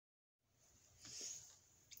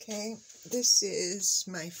Okay, this is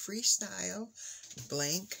my freestyle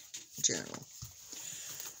blank journal.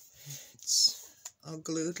 It's all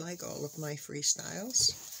glued like all of my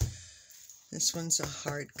freestyles. This one's a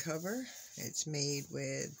hardcover. It's made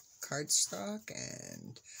with cardstock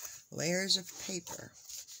and layers of paper.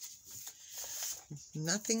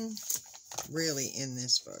 Nothing really in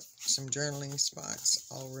this book. Some journaling spots,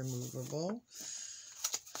 all removable.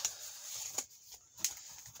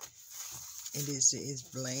 It is as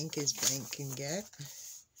blank can get.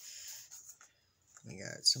 We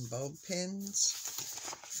got some bulb pins,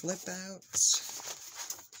 flip outs,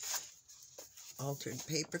 altered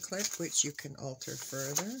paper clip, which you can alter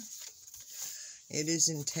further. It is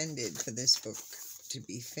intended for this book to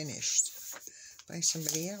be finished by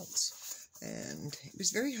somebody else, and it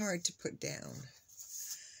was very hard to put down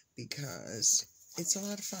because it's a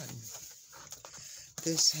lot of fun.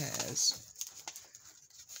 This has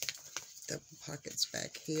double pockets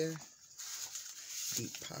back here,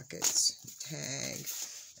 deep pockets, tag,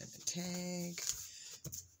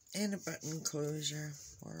 and a button closure,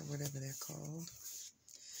 or whatever they're called.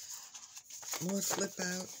 More flip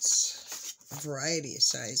outs, a variety of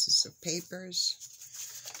sizes of papers,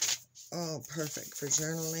 all perfect for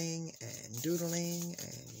journaling and doodling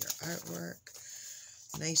and your artwork.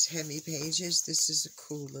 Nice heavy pages. This is a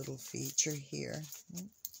cool little feature here.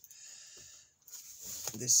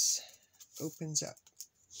 This opens up,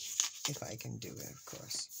 if I can do it, of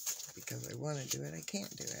course, because I want to do it, I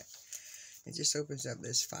can't do it. It just opens up.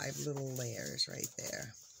 There's 5 little layers right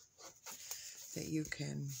there that you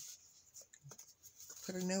can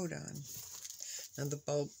put a note on. Another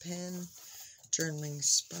bulb pen, journaling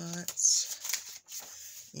spots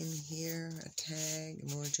in here, a tag,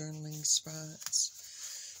 more journaling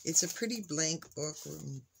spots. It's a pretty blank book.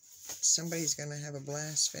 Somebody's going to have a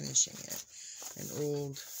blast finishing it. An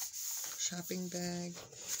old shopping bag.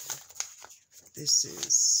 This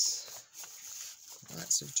is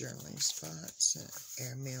lots of journaling spots. An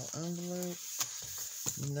airmail envelope.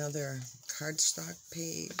 Another cardstock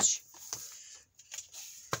page.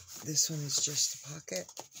 This one is just a pocket.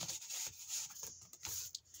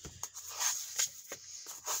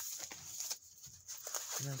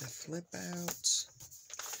 Another flip out. There's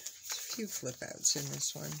a few flip outs in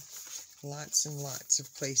this one. Lots and lots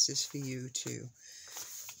of places for you to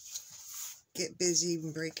get busy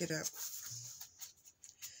and break it up.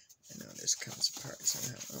 I know this comes apart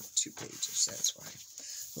somehow. Oh, 2 pages, that's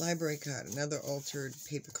why. Library card, another altered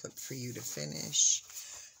paperclip for you to finish.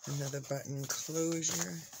 Another button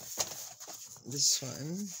closure. This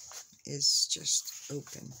one is just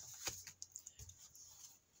open.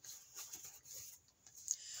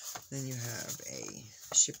 Then you have a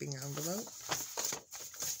shipping envelope.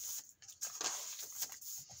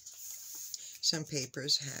 Some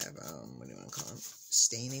papers have, what do you want to call them,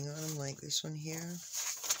 staining on them, like this one here.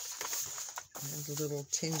 And a little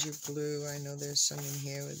tinge of blue. I know there's some in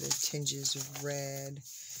here with the tinges of red.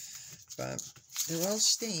 But they're all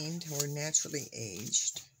stained or naturally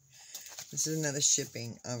aged. This is another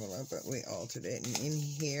shipping envelope, but we altered it. And in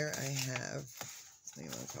here I have, what do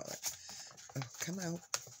you want to call it? Oh, come out.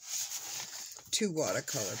 2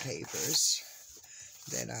 watercolor papers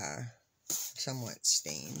that are somewhat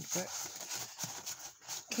stained, but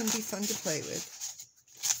can be fun to play with.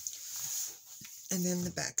 And then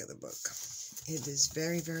the back of the book. It is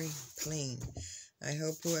very, very plain. I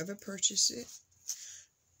hope whoever purchases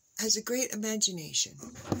it has a great imagination.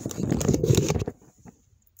 Thank you.